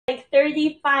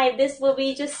35. This will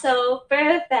be just so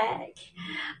perfect.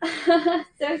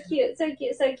 So cute, so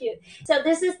cute, so cute. So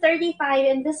this is 35,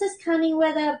 and this is coming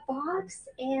with a box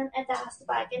and a dust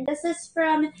bag. And this is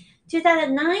from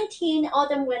 2019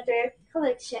 Autumn Winter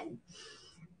collection.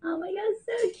 Oh my god,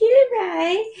 so cute,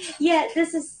 right? Yeah,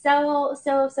 this is so,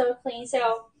 so, so clean.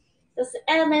 So this is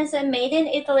Hermes and made in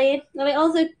Italy. Let me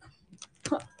also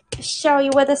show you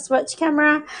with a switch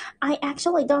camera. I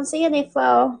actually don't see any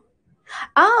flow.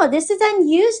 Oh, this is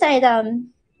unused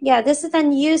item. Yeah, this is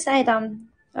unused item.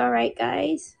 All right,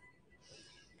 guys.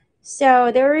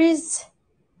 So there is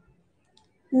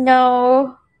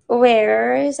no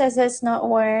wears as it's not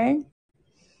worn.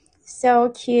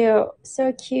 So cute.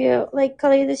 So cute. Like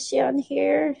color the sheen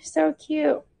here. So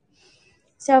cute.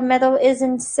 So metal is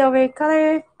in silver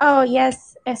color. Oh,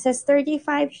 yes. It says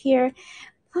 35 here.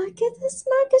 Look at this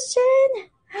moccasин.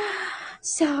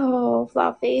 So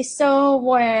fluffy. So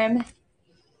warm.